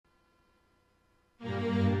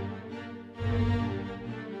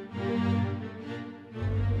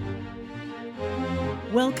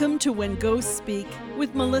Welcome to When Ghosts Speak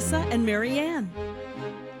with Melissa and Marianne.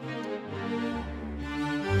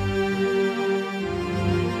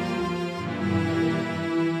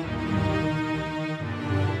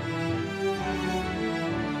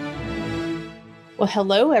 Well,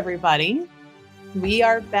 hello, everybody. We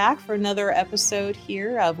are back for another episode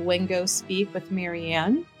here of When Ghosts Speak with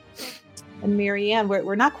Marianne. And Marianne,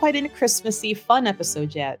 we're not quite in a Christmassy fun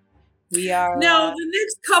episode yet. We are. No, the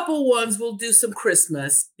next couple ones we'll do some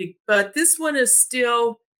Christmas, but this one is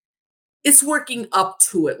still, it's working up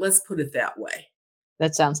to it. Let's put it that way.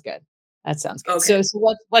 That sounds good. Okay. So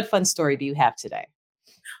what fun story do you have today?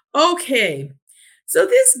 Okay. So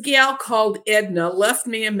this gal called Edna left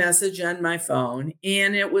me a message on my phone,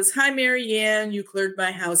 and it was, "Hi, Marianne, you cleared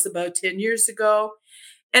my house about 10 years ago."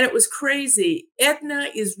 And it was crazy. Edna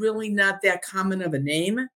is really not that common of a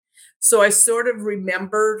name. So I sort of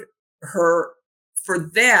remembered her for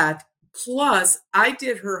that. Plus, I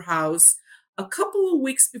did her house a couple of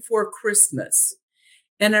weeks before Christmas.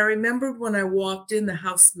 And I remembered when I walked in, the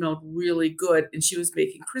house smelled really good and she was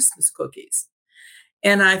making Christmas cookies.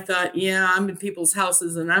 And I thought, yeah, I'm in people's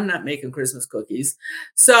houses and I'm not making Christmas cookies.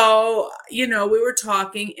 So, we were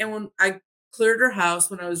talking. And when I cleared her house,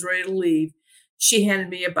 when I was ready to leave, she handed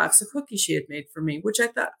me a box of cookies she had made for me, which I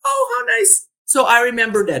thought, oh, how nice. So I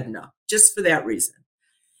remembered Edna just for that reason.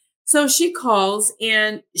 So she calls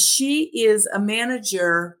and she is a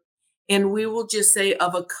manager, and we will just say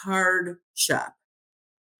of a card shop.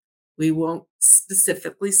 We won't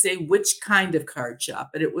specifically say which kind of card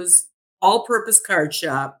shop, but it was all-purpose card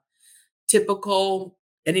shop, typical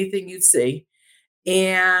anything you'd see.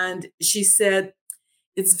 And she said,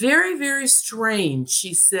 "It's very, very strange."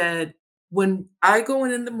 She said, "When I go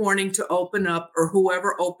in the morning to open up, or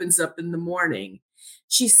whoever opens up in the morning,"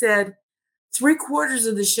 she said, "3/4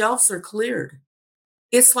 of the shelves are cleared.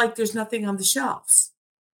 It's like there's nothing on the shelves."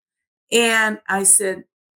 And I said,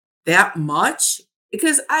 "That much?"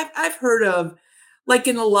 Because I've heard of, like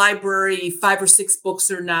in a library, 5 or 6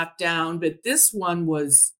 books are knocked down, but this one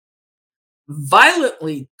was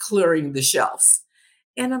violently clearing the shelves.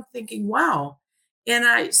 And I'm thinking, wow. And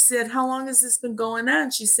I said, "How long has this been going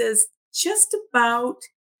on?" She says, "Just about,"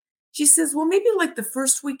 she says, "well, maybe like the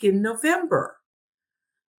first week in November."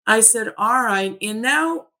 I said, "All right." And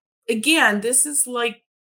now, again, this is like,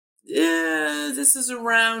 this is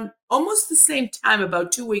around almost the same time,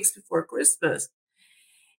 about 2 weeks before Christmas.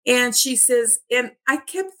 And she says, and I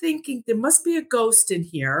kept thinking there must be a ghost in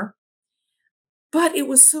here, but it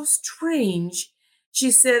was so strange. She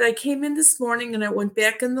said, "I came in this morning and I went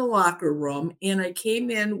back in the locker room, and I came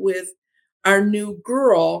in with our new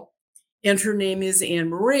girl, and her name is Anne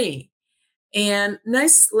Marie. And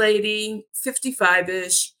nice lady,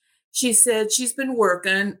 55-ish. She said she's been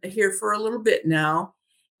working here for a little bit now.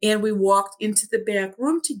 And we walked into the back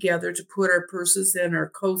room together to put our purses and our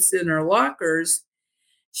coats in our lockers."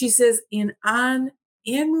 She says, "And on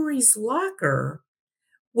Anne Marie's locker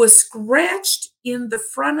was scratched in the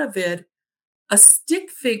front of it a stick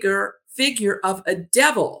figure of a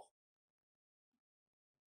devil."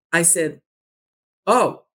 I said,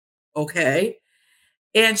 "Oh, okay."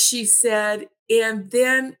 And she said, and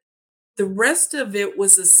then the rest of it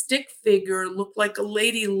was a stick figure, looked like a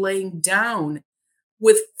lady laying down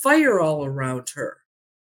with fire all around her.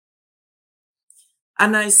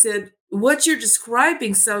 And I said, "What you're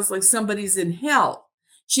describing sounds like somebody's in hell."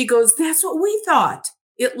 She goes, "That's what we thought.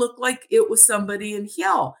 It looked like it was somebody in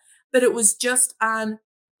hell, but it was just on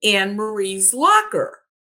Anne Marie's locker."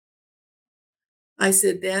 I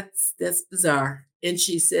said, "That's bizarre." And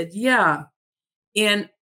she said, "Yeah." And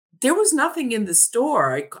there was nothing in the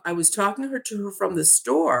store. I was talking to her from the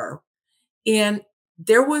store, and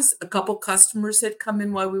there was a couple customers had come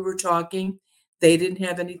in while we were talking. They didn't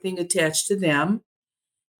have anything attached to them.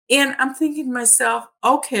 And I'm thinking to myself,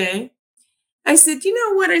 okay. I said, "You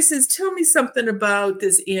know what?" I says, "Tell me something about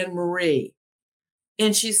this Anne Marie."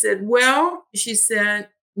 And she said, "Well," she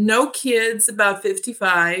said, "no kids, about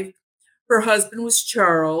 55. Her husband was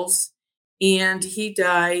Charles, and he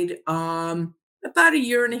died about a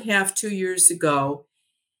year and a half, 2 years ago."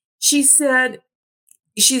 She said,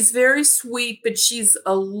 "She's very sweet, but she's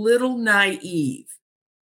a little naive."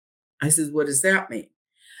 I said, "What does that mean?"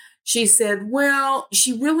 She said, "Well,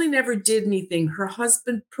 she really never did anything. Her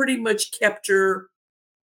husband pretty much kept her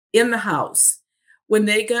in the house. When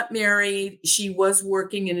they got married, she was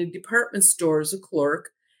working in a department store as a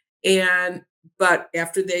clerk. But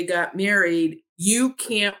after they got married, you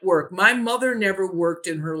can't work. My mother never worked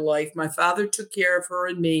in her life. My father took care of her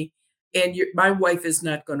and me, and my wife is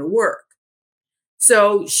not going to work."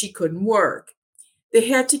 So she couldn't work. They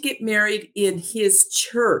had to get married in his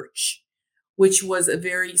church, which was a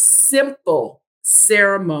very simple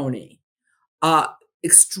ceremony, uh,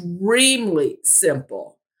 extremely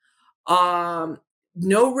simple. Um,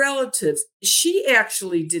 no relatives. She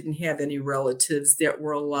actually didn't have any relatives that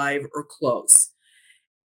were alive or close.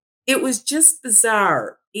 It was just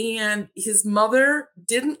bizarre, and his mother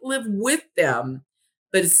didn't live with them,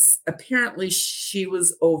 but apparently she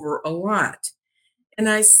was over a lot. And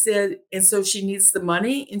I said, "And so she needs the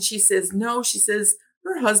money?" And she says, "No." She says,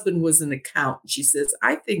 "Her husband was an accountant." She says,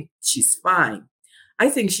 "I think she's fine. I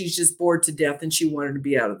think she's just bored to death and she wanted to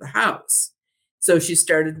be out of the house." So she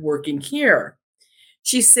started working here.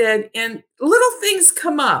 She said, and little things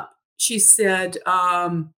come up. She said,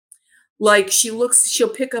 like she'll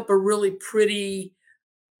pick up a really pretty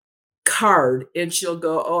card and she'll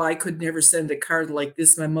go, "Oh, I could never send a card like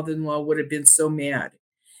this. My mother-in-law would have been so mad."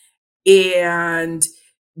 And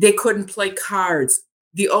they couldn't play cards.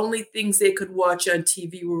 The only things they could watch on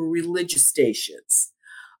TV were religious stations.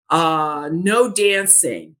 No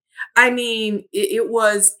dancing. I mean, it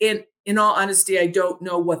was in all honesty, I don't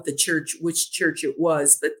know which church it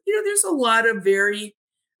was, but there's a lot of very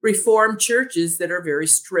reformed churches that are very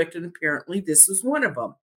strict, and apparently this was one of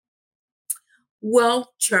them.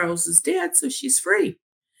 Well, Charles is dead, so she's free.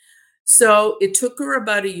 So it took her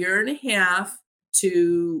about a year and a half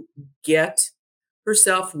to get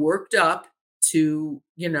herself worked up to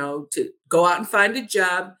go out and find a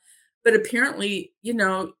job. But apparently,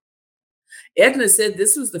 Edna said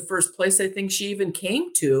this was the first place I think she even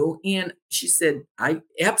came to. And she said, I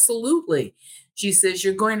absolutely. She says,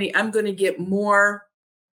 I'm going to get more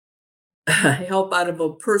help out of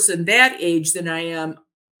a person that age than I am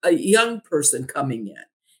a young person coming in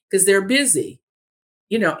because they're busy.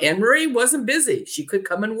 Anne Marie wasn't busy. She could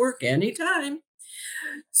come and work anytime.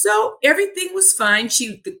 So everything was fine.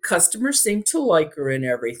 The customers seemed to like her and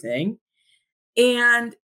everything.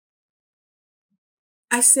 And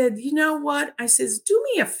I said, "You know what?" I says, "Do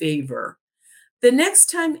me a favor. The next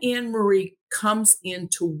time Anne Marie comes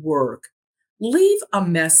into work, leave a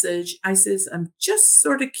message." I says, "I'm just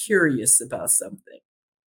sort of curious about something."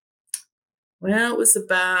 Well, it was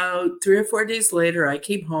about 3 or 4 days later. I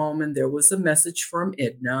came home and there was a message from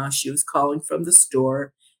Edna. She was calling from the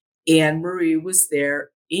store. Anne Marie was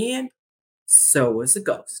there, and so was a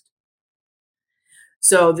ghost.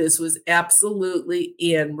 So this was absolutely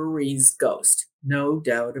Anne Marie's ghost, no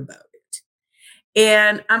doubt about it.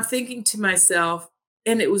 And I'm thinking to myself,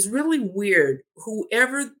 and it was really weird,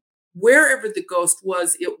 wherever the ghost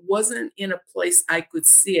was, it wasn't in a place I could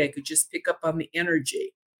see. I could just pick up on the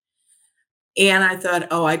energy. And I thought,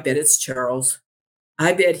 oh, I bet it's Charles.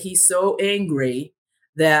 I bet he's so angry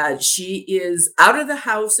that she is out of the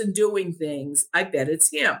house and doing things. I bet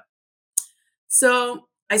it's him. So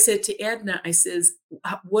I said to Edna, I says,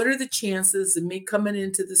 What are the chances of me coming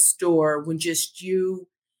into the store when just you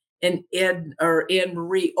and Ed or Anne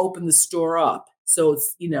Marie open the store up?" So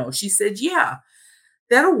she said, "Yeah,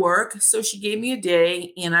 that'll work." So she gave me a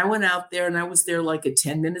day and I went out there and I was there like at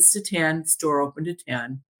 10 minutes to 10, store opened at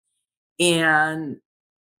 10. And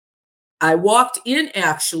I walked in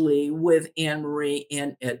actually with Anne Marie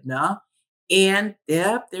and Edna. And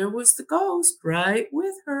yep, there was the ghost right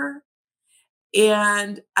with her.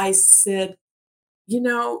 And I said,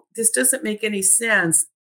 this doesn't make any sense.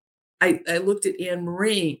 I looked at Anne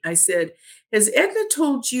Marie. I said, "Has Edna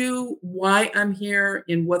told you why I'm here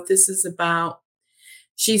and what this is about?"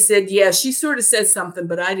 She said, "Yeah, she sort of said something,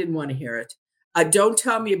 but I didn't want to hear it. Don't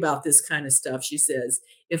tell me about this kind of stuff." She says,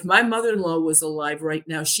 "If my mother-in-law was alive right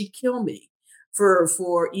now, she'd kill me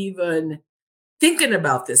for even thinking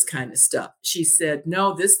about this kind of stuff." She said,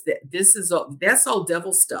 "No, this is all that's all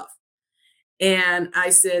devil stuff." And I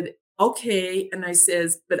said, "Okay." And I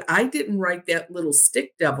says, "But I didn't write that little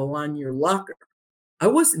stick devil on your locker. I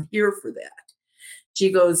wasn't here for that."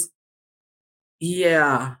 She goes,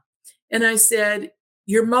 "Yeah." And I said,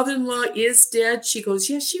 "Your mother-in-law is dead?" She goes,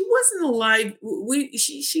 "Yeah, she wasn't alive.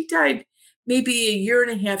 She died maybe a year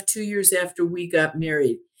and a half, 2 years after we got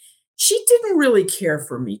married. She didn't really care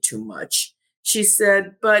for me too much." She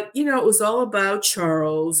said, "But, it was all about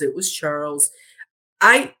Charles. It was Charles."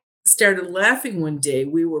 I started laughing one day.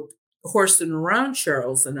 We were horsing around,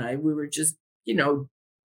 Charles and I. We were just,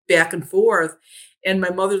 back and forth. And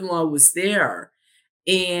my mother in law was there.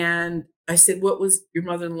 And I said, "What was your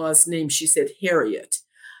mother in law's name?" She said, "Harriet."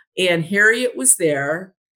 And Harriet was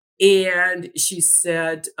there. And she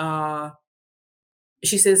says,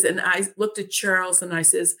 and I looked at Charles and I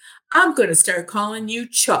says, "I'm going to start calling you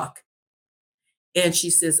Chuck." And she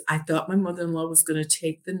says, "I thought my mother in law was going to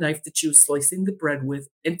take the knife that she was slicing the bread with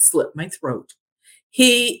and slit my throat."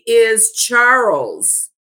 He is Charles.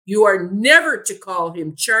 You are never to call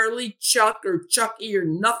him Charlie, Chuck, or Chucky or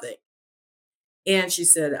nothing. And she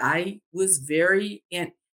said, I was very,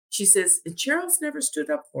 and she says, and Charles never stood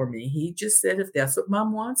up for me. He just said, if that's what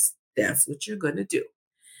mom wants, that's what you're going to do.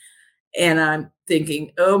 And I'm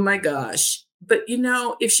thinking, oh my gosh. But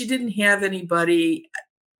if she didn't have anybody,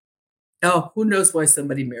 oh, who knows why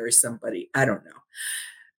somebody marries somebody? I don't know.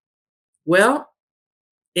 Well,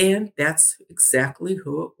 and that's exactly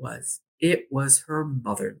who it was. It was her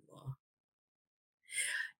mother-in-law.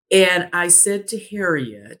 And I said to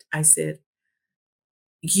Harriet, I said,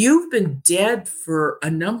 you've been dead for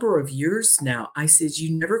a number of years now. I said,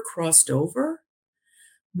 you never crossed over?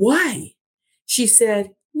 Why? She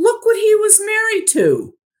said, look what he was married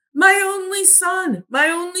to. My only son, my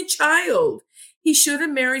only child. He should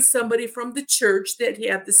have married somebody from the church that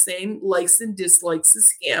had the same likes and dislikes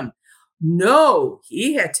as him. No,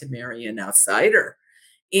 he had to marry an outsider.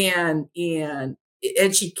 And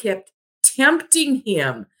she kept tempting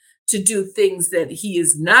him to do things that he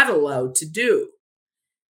is not allowed to do.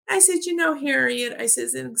 I said, Harriet, I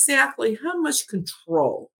says, exactly how much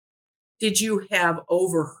control did you have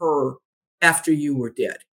over her after you were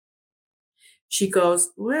dead? She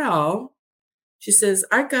goes, well, she says,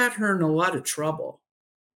 I got her in a lot of trouble.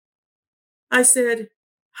 I said,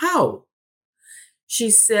 how? She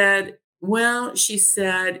said, well, she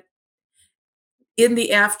said, in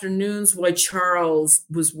the afternoons while Charles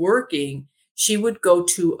was working, she would go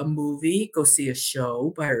to a movie, go see a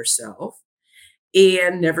show by herself,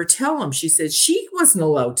 and never tell him. She said she wasn't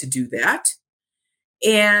allowed to do that.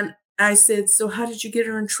 And I said, so how did you get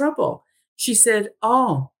her in trouble? She said,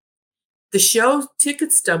 oh, the show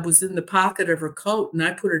ticket stub was in the pocket of her coat, and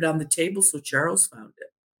I put it on the table so Charles found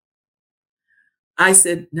it. I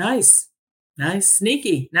said, nice,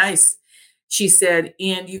 sneaky, nice. She said,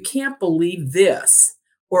 and you can't believe this,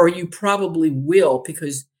 or you probably will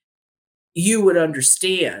because you would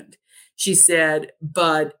understand. She said,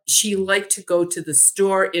 but she liked to go to the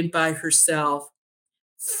store and buy herself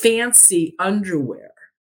fancy underwear.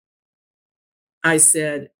 I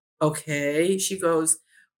said, okay. She goes,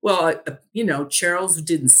 well, Charles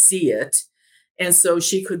didn't see it. And so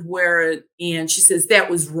she could wear it. And she says, that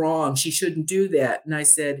was wrong. She shouldn't do that. And I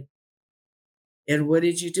said, and what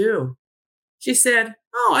did you do? She said,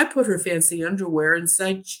 oh, I put her fancy underwear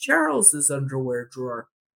inside Charles's underwear drawer.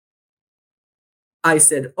 I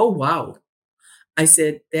said, oh, wow. I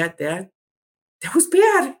said, that was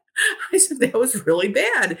bad. I said, that was really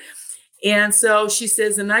bad. And so she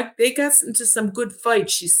says, and they got into some good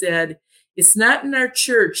fights. She said, it's not in our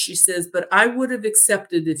church, she says, but I would have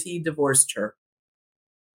accepted if he divorced her.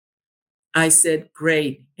 I said,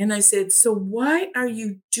 great. And I said, so why are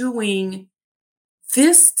you doing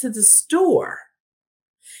this to the store?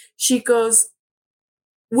 She goes,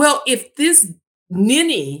 well, if this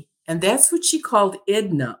ninny, and that's what she called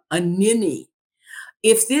Edna, a ninny,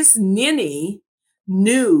 if this ninny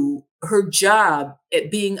knew her job at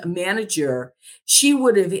being a manager, she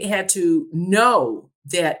would have had to know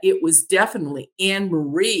that it was definitely Anne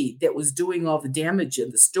Marie that was doing all the damage in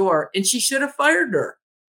the store, and she should have fired her.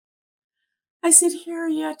 I said,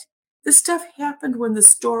 Harriet, the stuff happened when the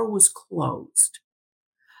store was closed.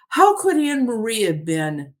 How could Anne Marie have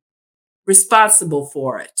been responsible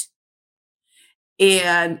for it?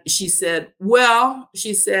 And she said, well,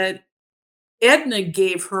 she said, Edna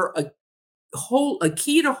gave her a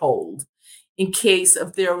key to hold in case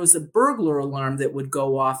if there was a burglar alarm that would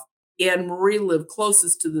go off. Anne Marie lived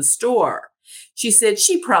closest to the store. She said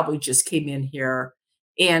she probably just came in here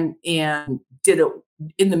and did it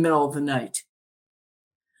in the middle of the night.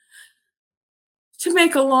 To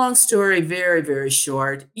make a long story very, very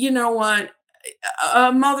short, you know what?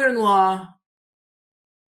 A mother-in-law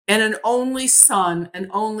and an only son, an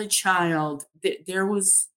only child, it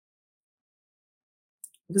was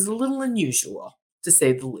a little unusual, to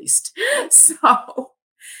say the least. So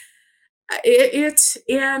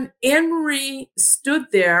and Anne Marie stood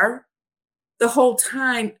there the whole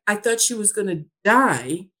time. I thought she was going to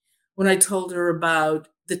die when I told her about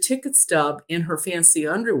the ticket stub in her fancy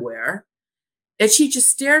underwear. And she just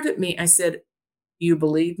stared at me. I said, you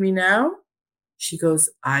believe me now? She goes,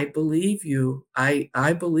 I believe you. I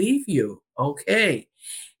believe you. Okay.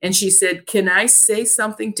 And she said, can I say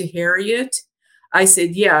something to Harriet? I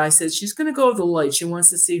said, yeah. I said, she's going to go to the light. She wants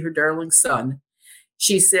to see her darling son.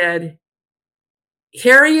 She said,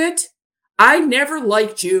 Harriet, I never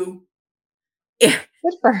liked you. Good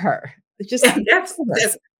for her.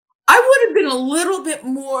 I would have been a little bit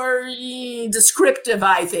more descriptive,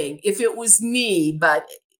 I think, if it was me, but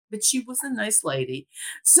she was a nice lady.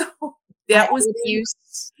 So I That was would in use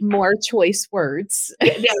more choice words.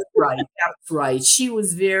 that's right, that's right. She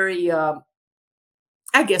was very,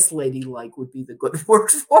 I guess ladylike would be the good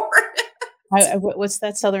word for it. What's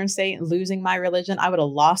that Southern saying? Losing my religion. I would have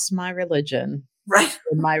lost my religion Right.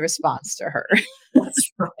 in my response to her.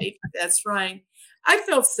 That's right, that's right. I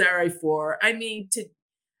felt sorry for her. I mean,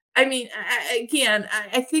 again,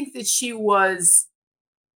 I think that she was,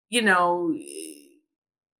 you know,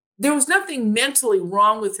 there was nothing mentally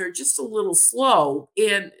wrong with her, just a little slow,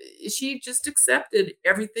 and she just accepted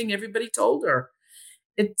everything everybody told her.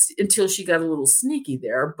 It's until she got a little sneaky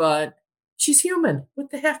there, but she's human.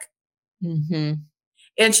 What the heck? Mhm.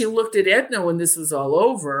 And she looked at Edna when this was all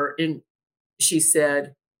over, and she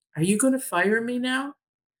said, "Are you gonna fire me now?"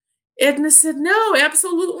 Edna said, "No,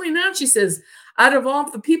 absolutely not." She says, "Out of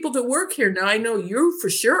all the people that work here now, I know you for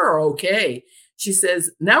sure are okay." She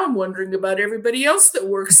says, "Now I'm wondering about everybody else that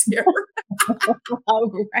works here."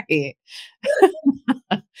 Oh, right.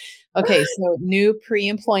 Okay, so new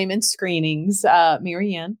pre-employment screenings,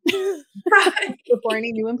 Mary Ann. Right, Before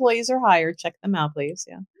any new employees are hired, check them out, please.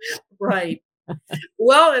 Yeah. right.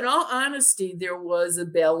 Well, in all honesty, there was a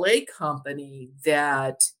ballet company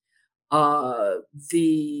that, uh,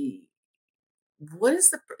 the what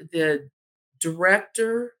is the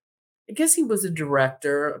director? I guess he was a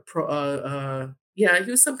director, yeah,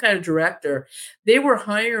 he was some kind of director. They were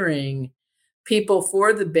hiring people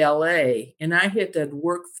for the ballet, and I had to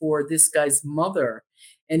work for this guy's mother,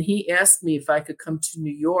 and he asked me if I could come to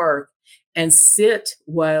New York and sit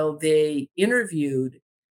while they interviewed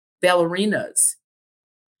ballerinas,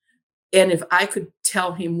 and if I could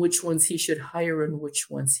tell him which ones he should hire and which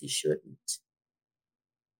ones he shouldn't.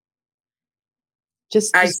 I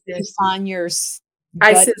Just said based on your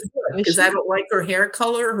I gut says, "What? Because I intuition? don't like her hair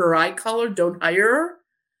color, her eye color, don't hire her?"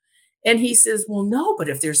 And he says, "Well, no, but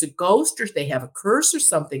if there's a ghost or if they have a curse or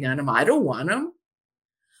something on them, I don't want them."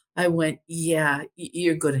 I went, "Yeah,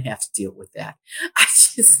 you're gonna have to deal with that." I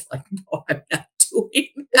just like, "No, I'm not doing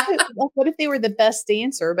that." What if they were the best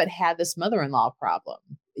dancer but had this mother-in-law problem?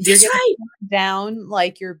 You're That's gonna right. turn down,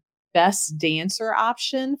 like, your best dancer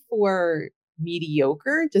option for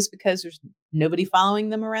mediocre just because there's nobody following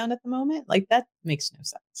them around at the moment? Like, that makes no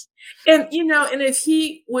sense. And, and if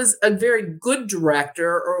he was a very good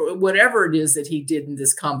director or whatever it is that he did in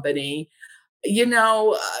this company,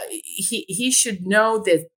 he should know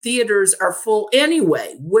that theaters are full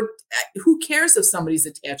anyway. Who cares if somebody's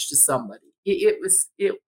attached to somebody?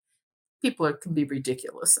 People can be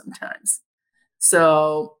ridiculous sometimes.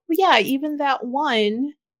 So Well, yeah, even that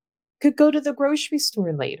one could go to the grocery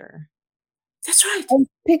store later that's right. and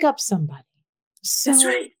pick up somebody. That's So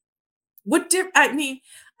right. I mean,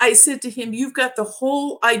 I said to him, "You've got the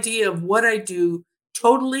whole idea of what I do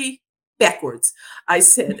totally backwards." I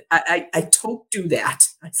said, I don't do that."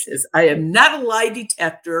 I says, "I am not a lie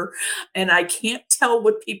detector, and I can't tell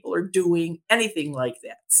what people are doing, anything like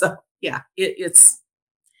that." So yeah, it's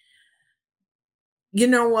you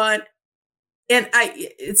know what? And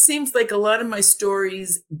it seems like a lot of my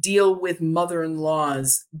stories deal with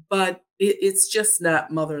mother-in-laws, but it's just not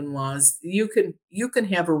mother-in-laws. You can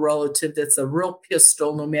have a relative that's a real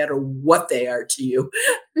pistol no matter what they are to you.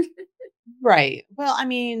 right. Well, I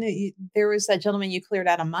mean, there was that gentleman you cleared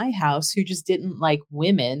out of my house who just didn't like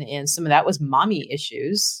women, and some of that was mommy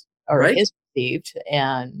issues, or Right? his perceived,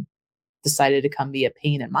 and decided to come be a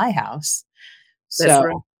pain in my house. That's So,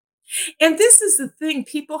 right. And this is the thing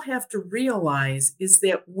people have to realize is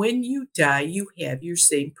that when you die, you have your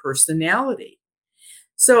same personality.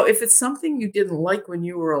 So if it's something you didn't like when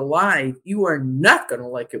you were alive, you are not going to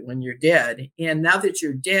like it when you're dead. And now that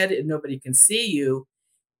you're dead and nobody can see you,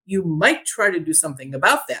 you might try to do something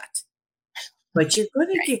about that, but you're going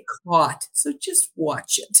to get caught. So just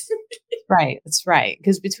watch it. right, that's right.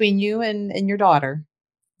 Because between you and your daughter,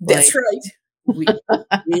 like, That's right.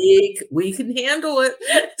 We can handle it.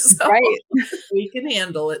 So right. we can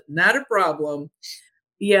handle it. Not a problem.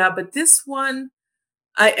 Yeah, but this one,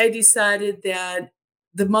 I decided that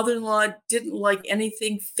the mother-in-law didn't like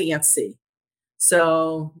anything fancy.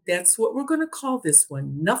 So that's what we're going to call this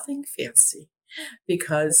one. Nothing fancy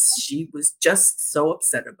because she was just so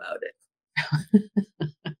upset about it.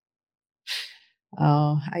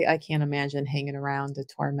 Oh, I can't imagine hanging around to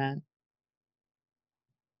torment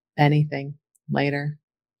anything later.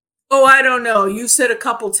 Oh, I don't know. You said a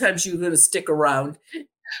couple times you're going to stick around.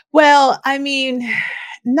 Well, I mean,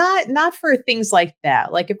 not for things like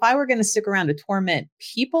that. Like, if I were gonna stick around to torment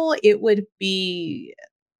people, it would be,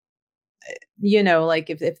 like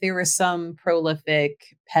if there was some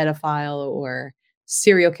prolific pedophile or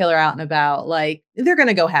serial killer out and about, like, they're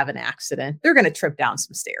gonna go have an accident. They're gonna trip down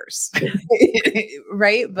some stairs.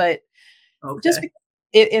 Right? But Just Okay. be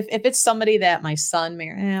if it's somebody that my son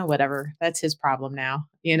whatever, that's his problem now,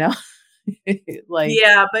 you know? Like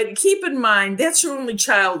Yeah, but keep in mind, that's your only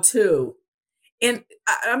child too. And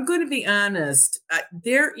I'm gonna be honest, I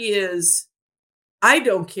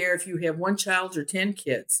don't care if you have 1 child or 10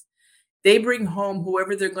 kids. They bring home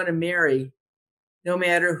whoever they're gonna marry, no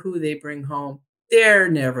matter who they bring home. They're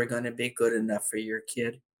never gonna be good enough for your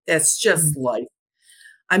kid. That's just life.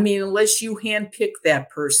 I mean, unless you handpick that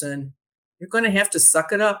person, you're gonna have to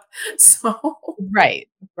suck it up. So right,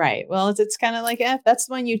 right. Well, it's kinda like, that's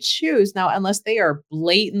the one you choose. Now, unless they are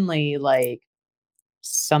blatantly, like,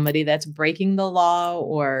 somebody that's breaking the law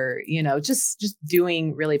or, just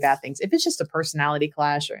doing really bad things. If it's just a personality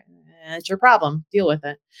clash it's your problem, deal with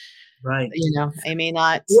it. Right. I may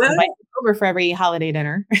not invite Well, you over for every holiday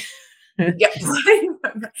dinner. yeah, right.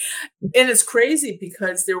 And it's crazy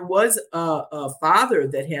because there was a father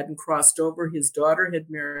that hadn't crossed over. His daughter had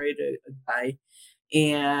married a guy,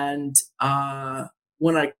 and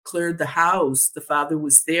when I cleared the house, the father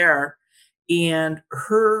was there, and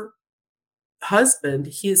her husband,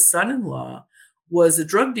 his son-in-law, was a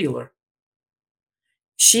drug dealer.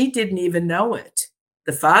 She didn't even know it.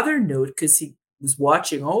 The father knew it because he was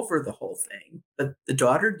watching over the whole thing, but the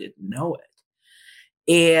daughter didn't know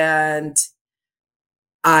it. And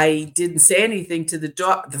I didn't say anything to the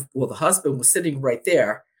daughter. Well, the husband was sitting right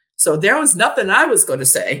there. So there was nothing I was gonna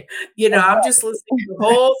say. I'm just listening to the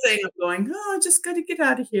whole thing. I'm going, "Oh, I just gotta get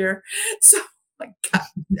out of here." So, my God,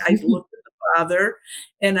 I looked at the father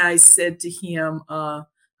and I said to him,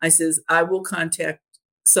 I says, "I will contact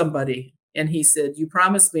somebody." And he said, "You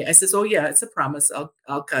promised me." I says, "Oh, yeah, it's a promise.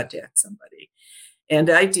 I'll contact somebody." And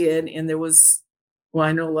I did, and there was well,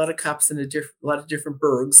 I know a lot of cops in a lot of different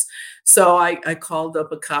burgs. So I called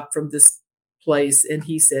up a cop from this place, and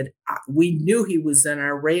he said, We knew he was on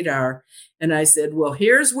our radar." And I said, "Well,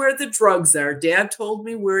 here's where the drugs are. Dad told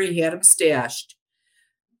me where he had them stashed."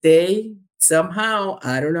 They somehow,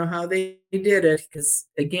 I don't know how they did it, because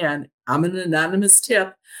again, I'm an anonymous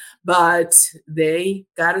tip, but they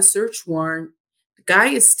got a search warrant. The guy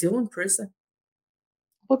is still in prison.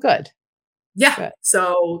 Well, good, Yeah. good.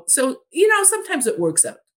 So sometimes it works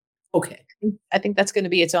out. Okay. I think that's gonna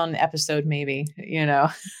be its own episode maybe,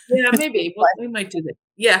 Yeah, maybe. Like, We might do that.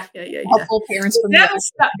 Yeah, yeah, yeah, yeah. helpful parents Well, from the that other will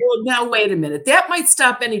stop well, now wait a minute. That might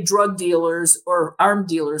stop any drug dealers or armed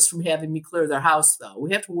dealers from having me clear their house, though.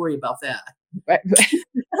 We have to worry about that. right.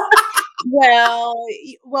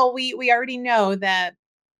 Well, we already know that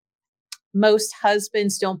most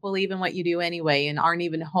husbands don't believe in what you do anyway and aren't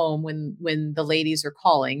even home when the ladies are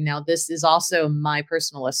calling. Now, this is also my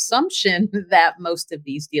personal assumption that most of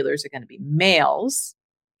these dealers are going to be males.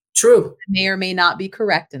 True. May or may not be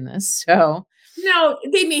correct in this. So, No,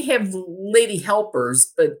 they may have lady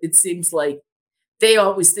helpers, but it seems like they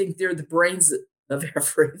always think they're the brains of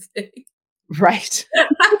everything. right.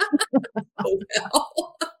 Oh,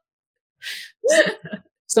 well.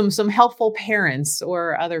 Some helpful parents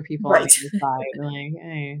or other people on the Right. other side like,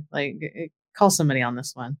 hey, like call somebody on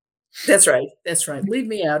this one. That's right. That's right. Leave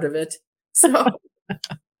me out of it. So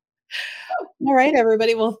All right,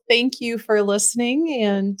 everybody. Well, thank you for listening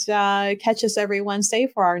and catch us every Wednesday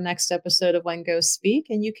for our next episode of When Ghosts Speak.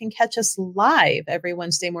 And you can catch us live every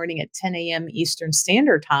Wednesday morning at 10 a.m. Eastern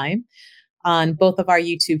Standard Time on both of our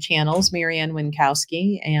YouTube channels, Marianne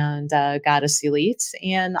Winkowski and Goddess Elite,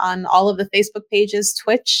 and on all of the Facebook pages,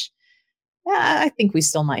 Twitch. I think we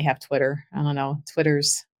still might have Twitter. I don't know.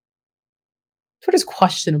 Twitter's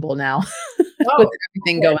questionable now with oh,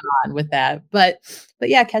 everything okay. going on with that. But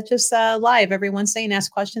yeah, catch us live every Wednesday and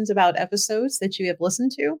ask questions about episodes that you have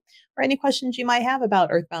listened to, or any questions you might have about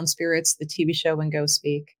Earthbound Spirits, the TV show When Ghosts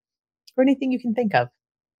Speak, or anything you can think of.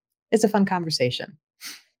 It's a fun conversation.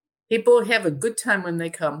 People have a good time when they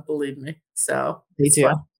come, believe me. So They it's do.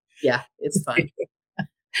 fun. Yeah, it's fun.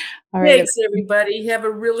 All right. Thanks, everybody. Have a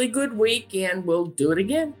really good week, and we'll do it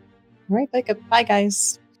again. All right. Bye,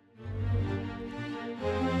 guys.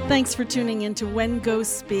 Thanks for tuning in to When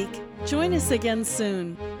Ghosts Speak. Join us again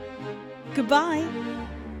soon. Goodbye.